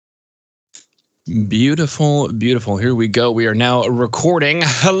Beautiful, beautiful. Here we go. We are now recording.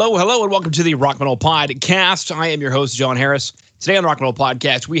 Hello, hello, and welcome to the Rock Metal Podcast. I am your host, John Harris. Today on the Rock Metal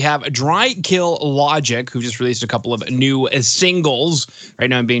Podcast, we have Dry Kill Logic, who just released a couple of new singles. Right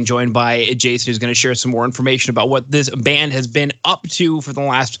now, I'm being joined by Jason, who's going to share some more information about what this band has been up to for the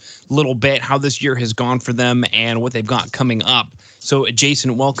last little bit, how this year has gone for them, and what they've got coming up. So,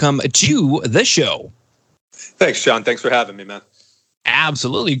 Jason, welcome to the show. Thanks, John. Thanks for having me, man.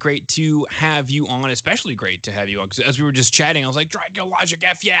 Absolutely great to have you on, especially great to have you on, because as we were just chatting, I was like, Dry Kill Logic,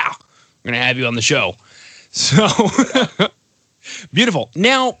 F yeah, we're going to have you on the show. So, beautiful.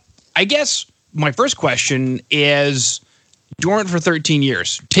 Now, I guess my first question is, dormant for 13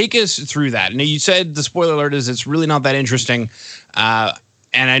 years. Take us through that. Now, you said the spoiler alert is it's really not that interesting, and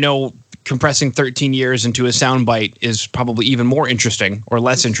I know compressing 13 years into a soundbite is probably even more interesting or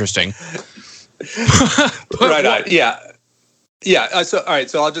less interesting. Right on. Yeah. Yeah. So, all right.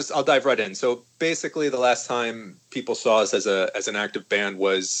 So I'll dive right in. So basically the last time people saw us as an active band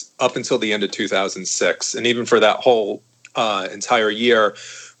was up until the end of 2006. And even for that whole entire year,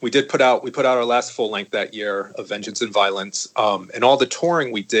 we put out our last full length that year of Vengeance and Violence. And all the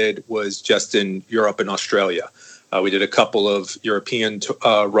touring we did was just in Europe and Australia. We did a couple of European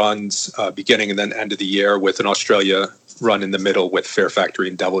runs beginning and then end of the year, with an Australia run in the middle with Fear Factory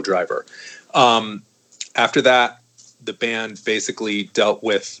and Devil Driver. After that, the band basically dealt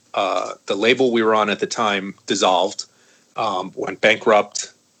with the label we were on at the time dissolved, went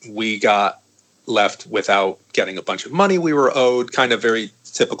bankrupt. We got left without getting a bunch of money we were owed. Kind of very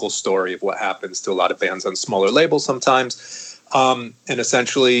typical story of what happens to a lot of bands on smaller labels sometimes. And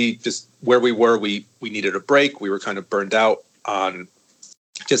essentially, just where we were, we needed a break. We were kind of burned out on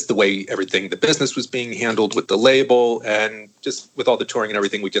just the way the business was being handled with the label, and just with all the touring and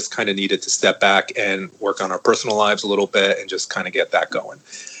everything, we just kind of needed to step back and work on our personal lives a little bit and just kind of get that going.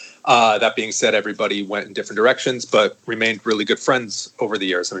 That being said, everybody went in different directions, but remained really good friends over the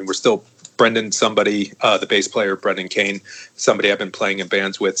years. I mean, we're still Brendan, the bass player, Brendan Kane, somebody I've been playing in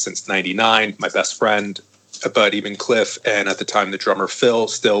bands with since '99, my best friend, but even Cliff, and at the time the drummer Phil,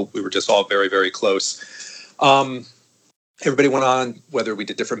 we were just all very, very close. Everybody went on, whether we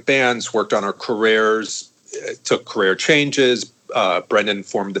did different bands, worked on our careers, took career changes. Brendan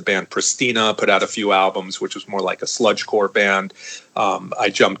formed the band Pristina, put out a few albums, which was more like a sludgecore band. I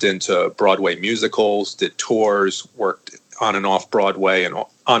jumped into Broadway musicals, did tours, worked on and off Broadway and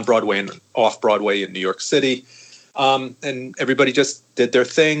on Broadway and off Broadway in New York City. And everybody just did their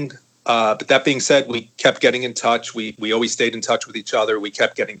thing. But that being said, we kept getting in touch. We always stayed in touch with each other. We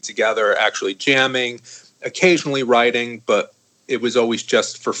kept getting together, actually jamming, occasionally writing, but it was always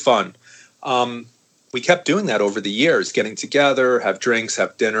just for fun. We kept doing that over the years, getting together, have drinks,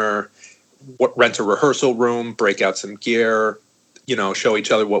 have dinner, rent a rehearsal room, break out some gear, show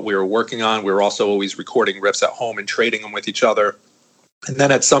each other what we were working on. We were also always recording riffs at home and trading them with each other. And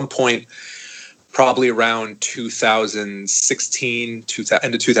then at some point, probably around 2016,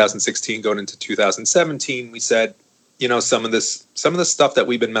 end of 2016, going into 2017, we said, some of this stuff that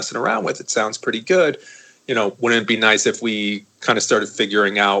we've been messing around with, it sounds pretty good. Wouldn't it be nice if we kind of started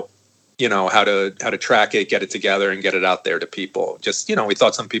figuring out, how to track it, get it together, and get it out there to people? Just, we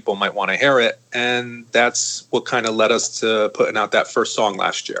thought some people might want to hear it, and that's what kind of led us to putting out that first song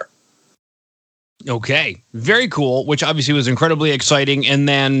last year. Okay, very cool, which obviously was incredibly exciting, and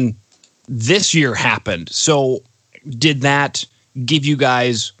then this year happened. So did that give you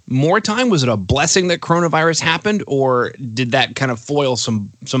guys more time? Was it a blessing that coronavirus happened, or did that kind of foil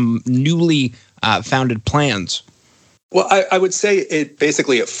some newly founded plans? Well, I would say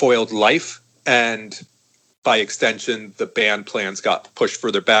it foiled life, and by extension, the band plans got pushed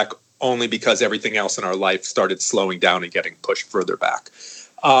further back only because everything else in our life started slowing down and getting pushed further back.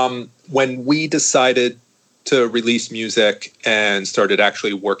 When we decided to release music and started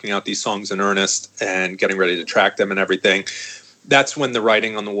actually working out these songs in earnest and getting ready to track them and everything, that's when the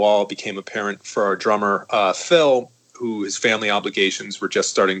writing on the wall became apparent for our drummer, Phil, who his family obligations were just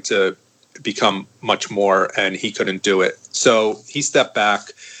starting to become much more, and he couldn't do it. So he stepped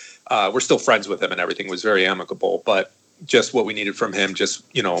back. We're still friends with him and everything was very amicable, but just what we needed from him,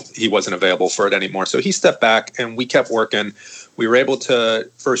 he wasn't available for it anymore. So he stepped back and we kept working. We were able to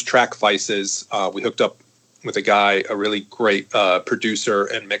first track Vices. We hooked up with a really great producer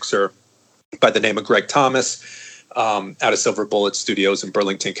and mixer by the name of Greg Thomas, out of Silver Bullet Studios in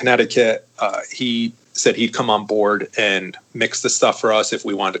Burlington, Connecticut. He said he'd come on board and mix the stuff for us if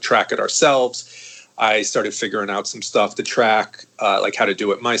we wanted to track it ourselves. I started figuring out some stuff to track, like how to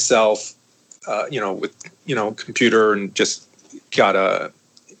do it myself, with computer, and just got a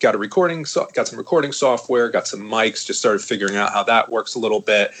recording, got some recording software, got some mics, just started figuring out how that works a little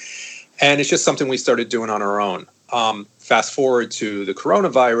bit. And it's just something we started doing on our own. Fast forward to the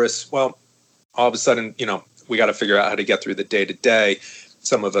coronavirus. Well, all of a sudden, we got to figure out how to get through the day to day.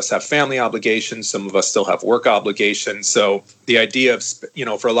 Some of us have family obligations. Some of us still have work obligations. So the idea of,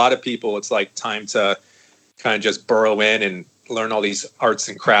 for a lot of people, it's like time to kind of just burrow in and learn all these arts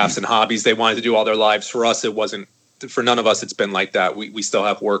and crafts and hobbies they wanted to do all their lives. For us, it wasn't, for none of us, it's been like that. We still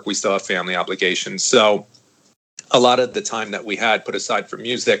have work. We still have family obligations. So a lot of the time that we had put aside for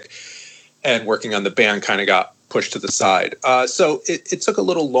music and working on the band kind of got pushed to the side. So it took a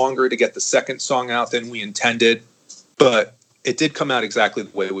little longer to get the second song out than we intended, but it did come out exactly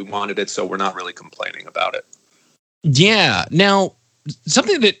the way we wanted it, so we're not really complaining about it. Yeah. Now,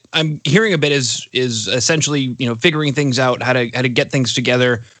 something that I'm hearing a bit is essentially, figuring things out, how to get things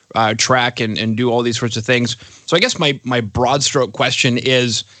together, track and do all these sorts of things. So I guess my broad stroke question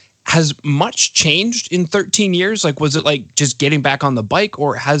is, has much changed in 13 years? Like, was it like just getting back on the bike,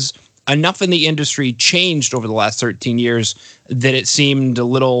 or has enough in the industry changed over the last 13 years that it seemed a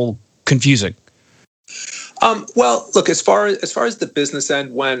little confusing? Well, look, as far as the business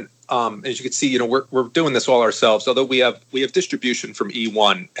end went, as you can see, we're doing this all ourselves. Although we have distribution from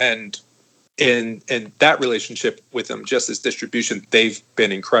E1, and in that relationship with them, just as distribution, they've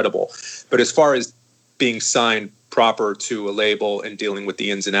been incredible. But as far as being signed proper to a label and dealing with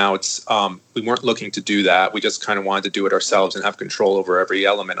the ins and outs, we weren't looking to do that. We just kind of wanted to do it ourselves and have control over every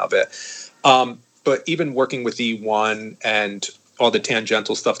element of it. But even working with E1 and all the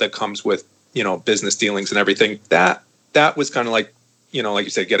tangential stuff that comes with business dealings and everything, that was kind of like, like you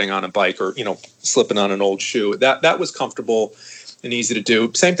said, getting on a bike or, slipping on an old shoe. That was comfortable and easy to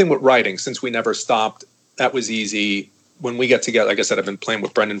do. Same thing with writing. Since we never stopped, that was easy. When we get together, like I said, I've been playing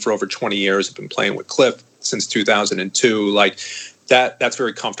with Brendan for over 20 years. I've been playing with Cliff since 2002. Like that's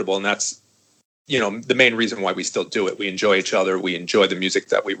very comfortable. And that's, the main reason why we still do it. We enjoy each other. We enjoy the music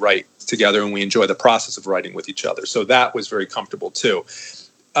that we write together, and we enjoy the process of writing with each other. So that was very comfortable too.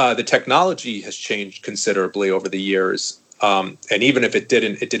 The technology has changed considerably over the years. And even if it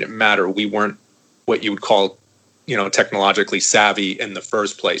didn't matter. We weren't what you would call, technologically savvy in the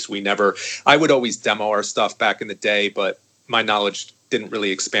first place. I would always demo our stuff back in the day, but my knowledge didn't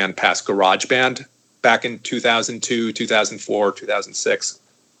really expand past GarageBand back in 2002, 2004, 2006.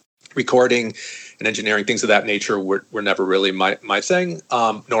 Recording and engineering, things of that nature were never really my thing,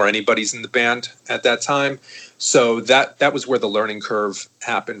 nor anybody's in the band at that time. So that was where the learning curve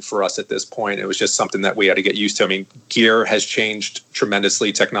happened for us at this point. It was just something that we had to get used to. I mean, gear has changed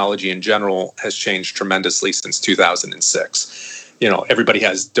tremendously. Technology in general has changed tremendously since 2006. Everybody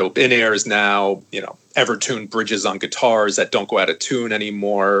has dope in-ears now, ever-tuned bridges on guitars that don't go out of tune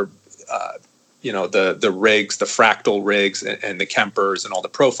anymore. The rigs, the fractal rigs and the Kempers and all the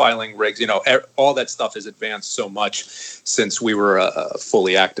profiling rigs, all that stuff has advanced so much since we were a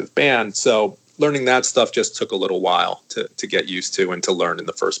fully active band. So learning that stuff just took a little while to get used to and to learn in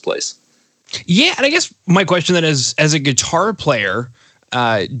the first place. Yeah. And I guess my question then is, as a guitar player,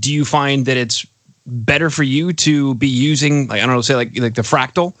 do you find that it's better for you to be using, like, I don't know, say like the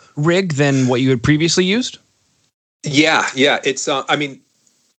fractal rig than what you had previously used? Yeah. It's,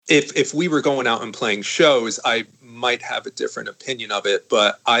 if we were going out and playing shows, I might have a different opinion of it,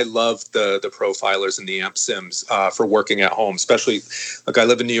 but I love the profilers and the amp sims for working at home, especially like I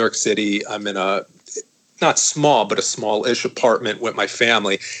live in New York City. I'm in a not small, but a small-ish apartment with my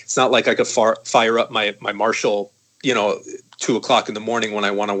family. It's not like I could fire up my Marshall, 2:00 in the morning when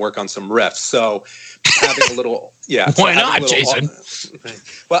I want to work on some riffs. So having a little, yeah. Why not, Jason?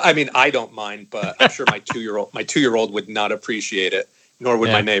 Well, I don't mind, but I'm sure my two-year-old would not appreciate it, nor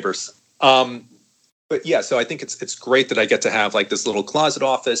would my neighbors. But yeah, so I think it's great that I get to have like this little closet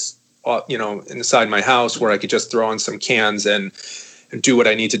office, inside my house where I could just throw in some cans and do what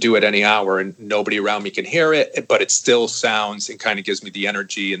I need to do at any hour, and nobody around me can hear it, but it still sounds and kind of gives me the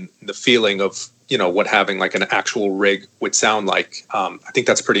energy and the feeling of, what having like an actual rig would sound like. I think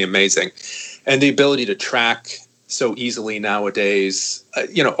that's pretty amazing. And the ability to track so easily nowadays,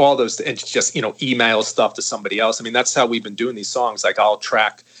 all those, and just, email stuff to somebody else. That's how we've been doing these songs. Like I'll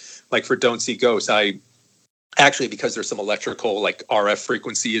track, like for Don't See Ghosts, I actually, because there's some electrical, like RF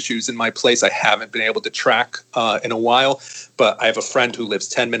frequency issues in my place, I haven't been able to track in a while, but I have a friend who lives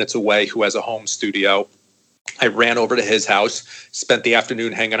 10 minutes away who has a home studio. I ran over to his house, spent the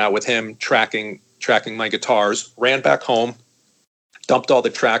afternoon hanging out with him, tracking my guitars, ran back home, dumped all the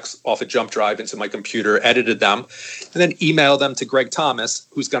tracks off a jump drive into my computer, edited them, and then emailed them to Greg Thomas,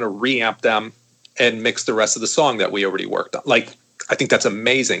 who's going to reamp them and mix the rest of the song that we already worked on. Like, I think that's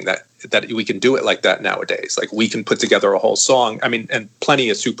amazing that we can do it like that nowadays. Like we can put together a whole song. And plenty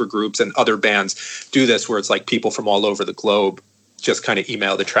of super groups and other bands do this where it's like people from all over the globe just kind of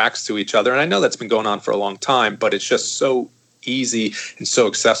email the tracks to each other. And I know that's been going on for a long time, but it's just so easy and so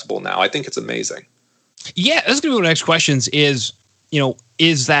accessible now. I think it's amazing. Yeah, that's going to be one of the next questions is,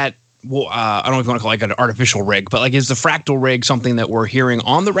 is that, well, I don't know if you want to call it like an artificial rig, but like, is the fractal rig something that we're hearing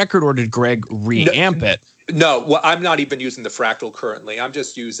on the record, or did Greg reamp it? No, well, I'm not even using the fractal currently. I'm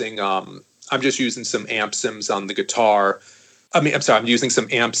just using some amp sims on the guitar. I'm using some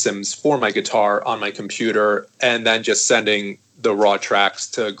amp sims for my guitar on my computer, and then just sending the raw tracks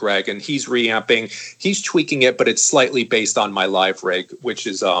to Greg, and he's reamping. He's tweaking it, but it's slightly based on my live rig, which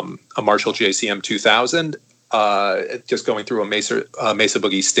is a Marshall JCM 2000. Just going through a Mesa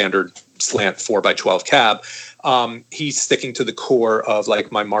Boogie standard slant 4x12 cab. He's sticking to the core of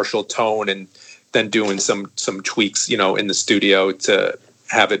like my Marshall tone, and then doing some tweaks, in the studio to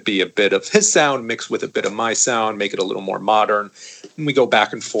have it be a bit of his sound mixed with a bit of my sound, make it a little more modern. And we go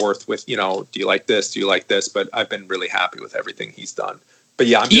back and forth with, do you like this? Do you like this? But I've been really happy with everything he's done. But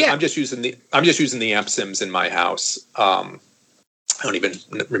yeah, I'm just using the amp sims in my house. I don't even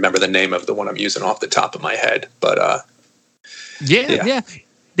remember the name of the one I'm using off the top of my head, but yeah.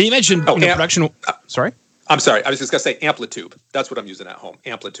 You mentioned production. Sorry. I'm sorry. I was just gonna say Amplitude. That's what I'm using at home.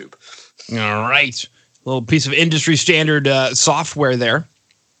 Amplitude. All right. Little piece of industry standard software there.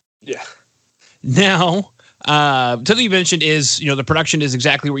 Yeah. Now, something you mentioned is, the production is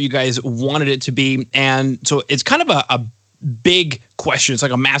exactly where you guys wanted it to be. And so it's kind of a big question. It's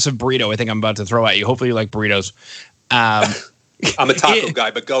like a massive burrito I think I'm about to throw at you. Hopefully you like burritos. I'm a taco guy,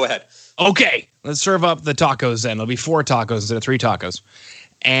 but go ahead. Okay. Let's serve up the tacos then. It'll be 4 tacos instead of 3 tacos.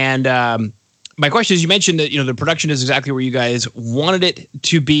 And my question is, you mentioned that, the production is exactly where you guys wanted it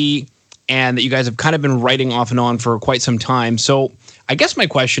to be, and that you guys have kind of been writing off and on for quite some time. So I guess my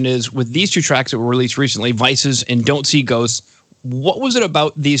question is, with these 2 tracks that were released recently, Vices and Don't See Ghosts, what was it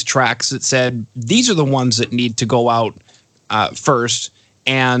about these tracks that said, these are the ones that need to go out first?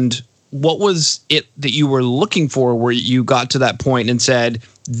 And what was it that you were looking for where you got to that point and said,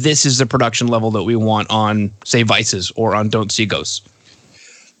 this is the production level that we want on, say, Vices or on Don't See Ghosts?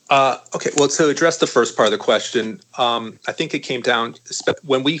 Okay, well, to address the first part of the question, I think it came down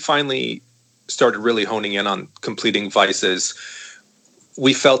when we finally started really honing in on completing Vices.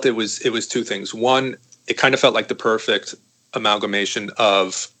 We felt it was 2 things. One, it kind of felt like the perfect amalgamation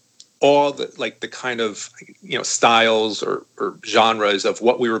of all the kind of styles or genres of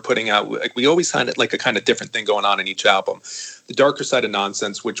what we were putting out. Like, we always had like a kind of different thing going on in each album. The Darker Side of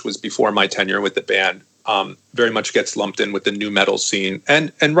Nonsense, which was before my tenure with the band, very much gets lumped in with the nu metal scene,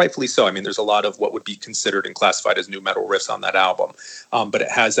 and rightfully so. I mean, there's a lot of what would be considered and classified as nu metal riffs on that album, but it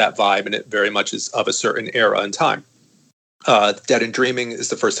has that vibe, and it very much is of a certain era and time. Dead and Dreaming is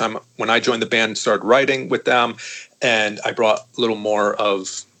the first time when I joined the band and started writing with them, and I brought a little more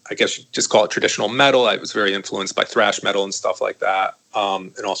of, I guess you just call it traditional metal. I was very influenced by thrash metal and stuff like that,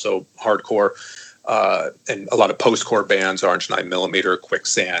 and also hardcore. And a lot of post-core bands, Orange 9mm,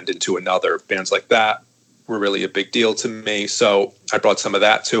 Quicksand, Into Another, bands like that were really a big deal to me. So I brought some of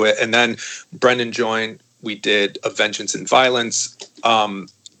that to it. And then Brendan joined. We did A Vengeance and Violence.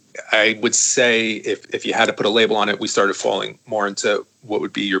 I would say if you had to put a label on it, we started falling more into what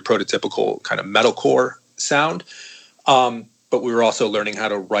would be your prototypical kind of metalcore sound. But we were also learning how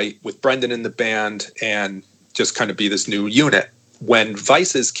to write with Brendan in the band and just kind of be this new unit. When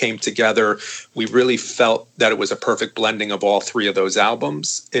Vices came together, we really felt that it was a perfect blending of all 3 of those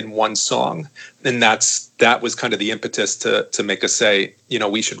albums in one song. And that was kind of the impetus to make us say,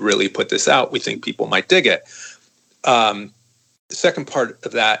 we should really put this out. We think people might dig it. The second part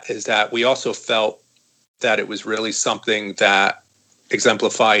of that is that we also felt that it was really something that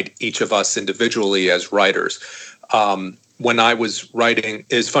exemplified each of us individually as writers. When I was writing,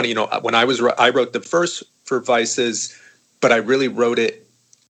 it's funny, when I wrote the verse for Vices, but I really wrote it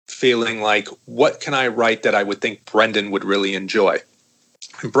feeling like, what can I write that I would think Brendan would really enjoy?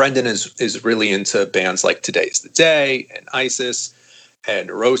 And Brendan is really into bands like Today's the Day and ISIS and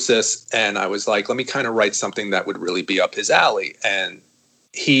Neurosis. And I was like, let me kind of write something that would really be up his alley. And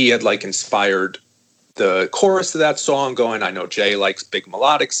he had inspired the chorus of that song, going, I know Jay likes big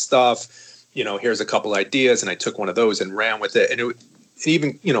melodic stuff. Here's a couple ideas. And I took one of those and ran with it. And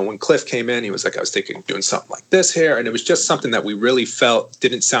even, when Cliff came in, he was like, I was thinking of doing something like this here. And it was just something that we really felt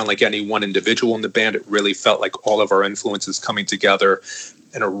didn't sound like any one individual in the band. It really felt like all of our influences coming together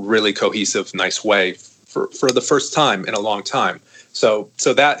in a really cohesive, nice way for the first time in a long time. So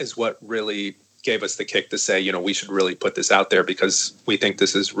that is what really gave us the kick to say, we should really put this out there, because we think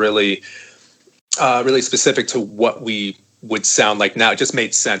this is really, really specific to what we would sound like now. It just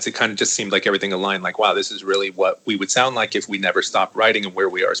made sense. It kind of just seemed like everything aligned, like, wow, this is really what we would sound like if we never stopped writing, and where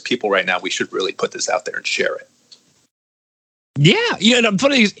we are as people right now. We should really put this out there and share it. Yeah, and I'm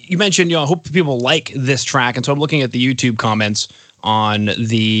funny you mentioned, I hope people like this track, and so I'm looking at the YouTube comments on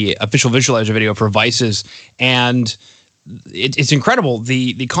the official visualizer video for Vices, and it's incredible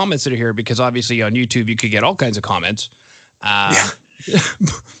the comments that are here, because obviously on YouTube you could get all kinds of comments.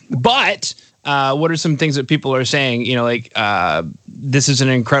 But what are some things that people are saying? This is an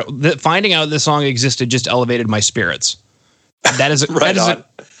incredible. Finding out this song existed just elevated my spirits. That is that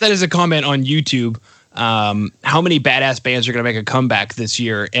is a comment on YouTube. How many badass bands are going to make a comeback this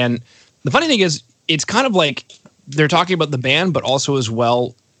year? And the funny thing is, it's kind of like they're talking about the band, but also as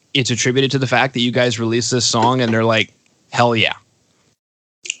well, it's attributed to the fact that you guys released this song, and they're like, hell yeah.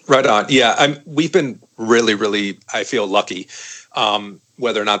 Right on. Yeah, we've been really, really, I feel lucky.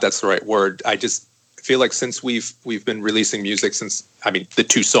 Whether or not that's the right word, I just feel like since we've been releasing music the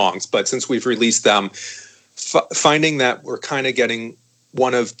 2 songs, but since we've released them, finding that we're kind of getting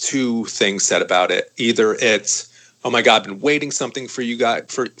one of 2 things said about it. Either it's, oh my God, I've been waiting something from you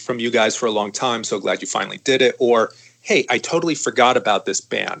guys for a long time, so glad you finally did it. Or, hey, I totally forgot about this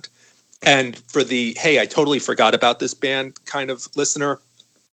band. And for the, hey, I totally forgot about this band kind of listener,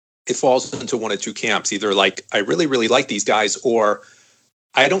 it falls into one of 2 camps. Either like, I really, really like these guys, or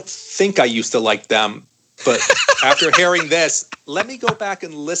I don't think I used to like them, but after hearing this, let me go back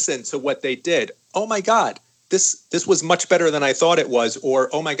and listen to what they did. Oh my God, this was much better than I thought it was. Or,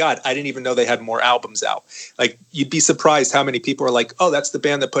 oh my God, I didn't even know they had more albums out. Like, you'd be surprised how many people are like, oh, that's the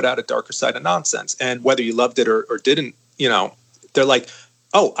band that put out A Darker Side of Nonsense. And whether you loved it or didn't, they're like,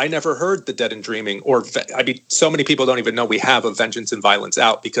 oh, I never heard The Dead and Dreaming. Or, so many people don't even know we have A Vengeance and Violence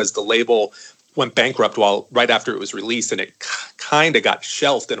out, because the label went bankrupt right after it was released, and it kind of got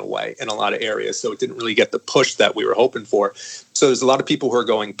shelved in a way in a lot of areas. So it didn't really get the push that we were hoping for. So there's a lot of people who are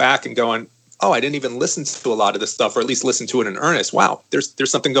going back and going, oh, I didn't even listen to a lot of this stuff, or at least listen to it in earnest. Wow, there's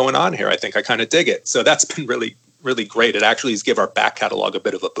something going on here. I think I kind of dig it. So that's been really, really great. It actually has given our back catalog a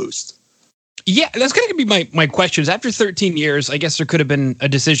bit of a boost. Yeah, that's going to be my questions. After 13 years, I guess there could have been a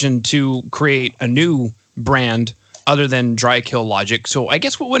decision to create a new brand other than Dry Kill Logic. So I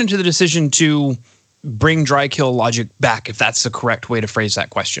guess what went into the decision to bring Dry Kill Logic back, if that's the correct way to phrase that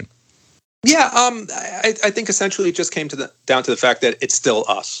question? Yeah, I think essentially it just came down to the fact that it's still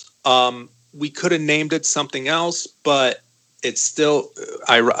us. We could have named it something else, but it's still,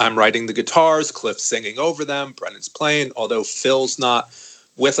 I'm writing the guitars, Cliff's singing over them, Brennan's playing, although Phil's not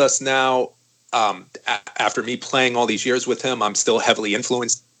with us now. After me playing all these years with him, I'm still heavily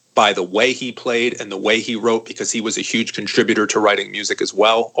influenced by the way he played and the way he wrote, because he was a huge contributor to writing music as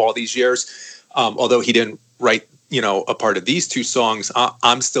well all these years. Although he didn't write, a part of these 2 songs,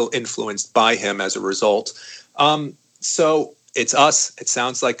 I'm still influenced by him as a result. So it's us. It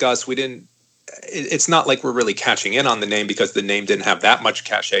sounds like us. It's not like we're really cashing in on the name, because the name didn't have that much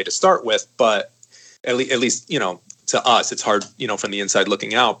cachet to start with, but at least, to us, it's hard, from the inside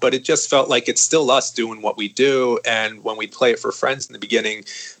looking out, but it just felt like it's still us doing what we do. And when we play it for friends in the beginning,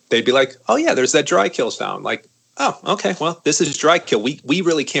 they'd be like, oh yeah, there's that Dry Kill sound. Like, oh, okay, well, this is Dry Kill. We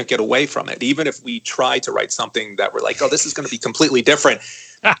really can't get away from it. Even if we try to write something that we're like, oh, this is going to be completely different.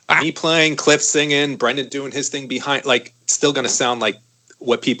 Me playing, Cliff singing, Brendan doing his thing behind, like, it's still going to sound like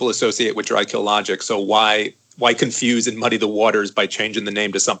what people associate with Dry Kill Logic. So why confuse and muddy the waters by changing the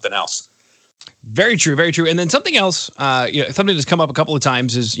name to something else? Very true, very true. And then something else, something that's come up a couple of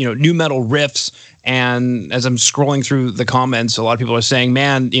times is, new metal riffs. And as I'm scrolling through the comments, a lot of people are saying,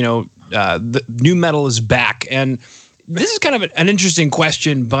 man, the new metal is back. And this is kind of an interesting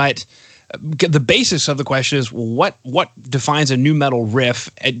question, but the basis of the question is, what defines a new metal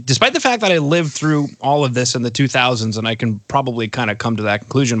riff? Despite the fact that I lived through all of this in the 2000s, and I can probably kind of come to that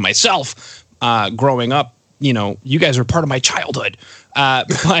conclusion myself, growing up, you guys are part of my childhood.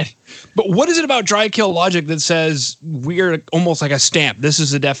 But what is it about Dry Kill Logic that says we're almost like a stamp? This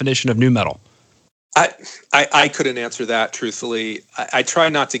is the definition of new metal. I couldn't answer that truthfully. I try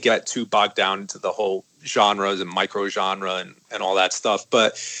not to get too bogged down into the whole genres and micro genre and all that stuff.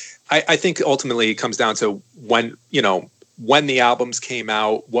 But I think ultimately it comes down to when the albums came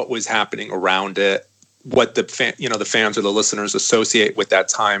out, what was happening around it, what the fans or the listeners associate with that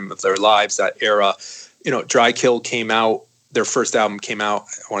time of their lives, that era. Dry Kill came out. Their first album came out,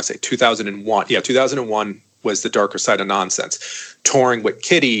 I want to say 2001. Yeah, 2001 was The Darker Side of Nonsense. Touring with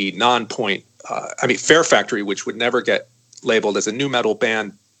Kitty, Nonpoint, Fair Factory, which would never get labeled as a new metal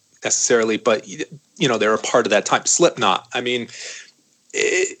band necessarily, but, they're a part of that time. Slipknot.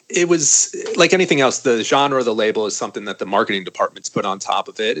 It was like anything else. The genre of the label is something that the marketing departments put on top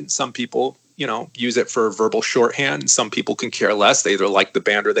of it. And some people, use it for verbal shorthand. And some people can care less. They either like the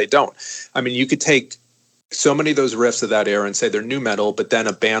band or they don't. You could take so many of those riffs of that era and say they're new metal, but then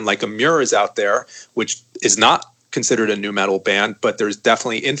a band like Amur is out there, which is not considered a nu metal band, but there's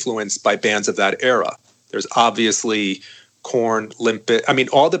definitely influence by bands of that era. There's obviously Korn, Limp Bizkit. I mean,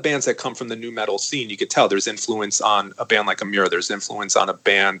 all the bands that come from the nu metal scene, you could tell there's influence on a band like Amir. There's influence on a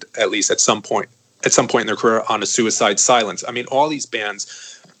band, at least at some point in their career, on a Suicide Silence. I mean, all these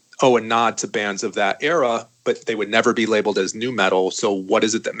bands owe a nod to bands of that era, but they would never be labeled as nu metal. So what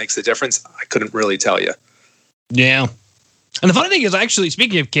is it that makes the difference? I couldn't really tell you. Yeah. And the funny thing is, actually,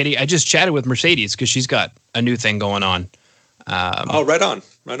 speaking of Kitty, I just chatted with Mercedes because she's got a new thing going on. Right on.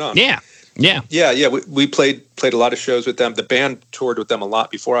 Yeah. We played a lot of shows with them. The band toured with them a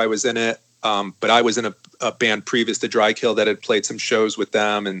lot before I was in it. But I was in a band previous to Dry Kill that had played some shows with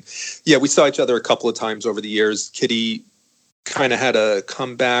them. And yeah, we saw each other a couple of times over the years. Kitty kind of had a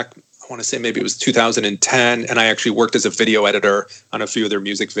comeback. I want to say maybe it was 2010. And I actually worked as a video editor on a few of their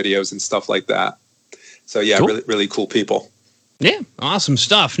music videos and stuff like that. So yeah, cool. Really, really cool people. Yeah, awesome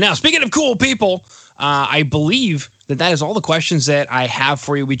stuff. Now, speaking of cool people, I believe that is all the questions that I have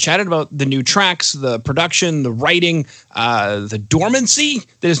for you. We chatted about the new tracks, the production, the writing, the dormancy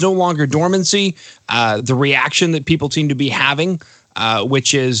that is no longer dormancy, the reaction that people seem to be having,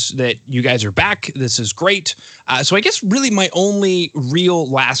 which is that you guys are back. This is great. So I guess really my only real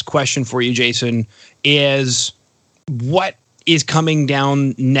last question for you, Jason, is what is coming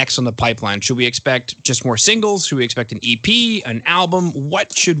down next on the pipeline? Should we expect just more singles? Should we expect an EP, an album?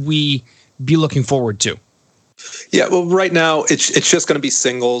 What should we be looking forward to? Yeah, well, right now it's just going to be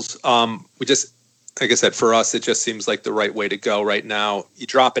singles. We just, like I said, for us, it just seems like the right way to go right now. You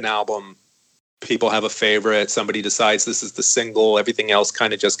drop an album, people have a favorite, somebody decides this is the single, everything else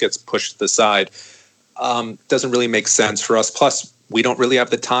kind of just gets pushed to the side. Doesn't really make sense for us. Plus, we don't really have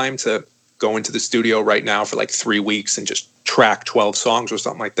the time to go into the studio right now for like 3 weeks and just track 12 songs or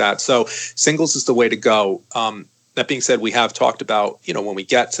something like that. So singles is the way to go. That being said, we have talked about, when we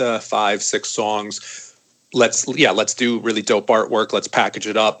get to 5-6 songs, let's do really dope artwork. Let's package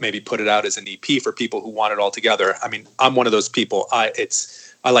it up, maybe put it out as an EP for people who want it all together. I mean, I'm one of those people. I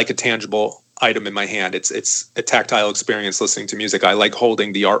like a tangible item in my hand. It's a tactile experience listening to music. I like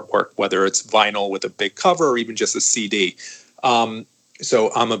holding the artwork, whether it's vinyl with a big cover or even just a CD.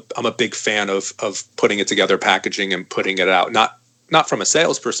 So I'm a big fan of putting it together, packaging and putting it out. Not from a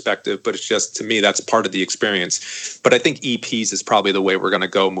sales perspective, but it's just, to me, that's part of the experience. But I think EPs is probably the way we're going to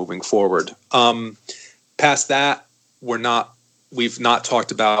go moving forward. Past that, we've not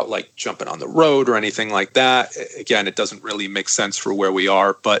talked about like jumping on the road or anything like that. Again, it doesn't really make sense for where we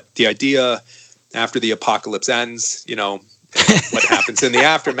are. But the idea after the apocalypse ends, what happens in the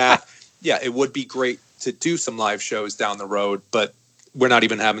aftermath, yeah, it would be great to do some live shows down the road, but we're not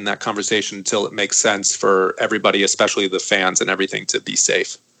even having that conversation until it makes sense for everybody, especially the fans and everything, to be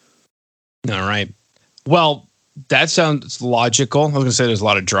safe. All right. Well, that sounds logical. I was going to say there's a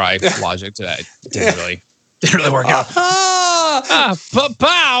lot of dry logic to that. It didn't really work out.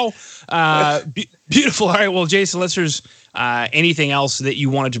 Pow! Beautiful. All right. Well, Jason, unless there's anything else that you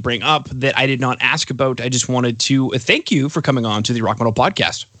wanted to bring up that I did not ask about, I just wanted to thank you for coming on to the Rock Metal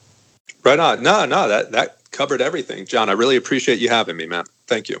Podcast. Right on. No, that covered everything. John, I really appreciate you having me, man.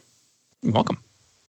 Thank you. You're welcome.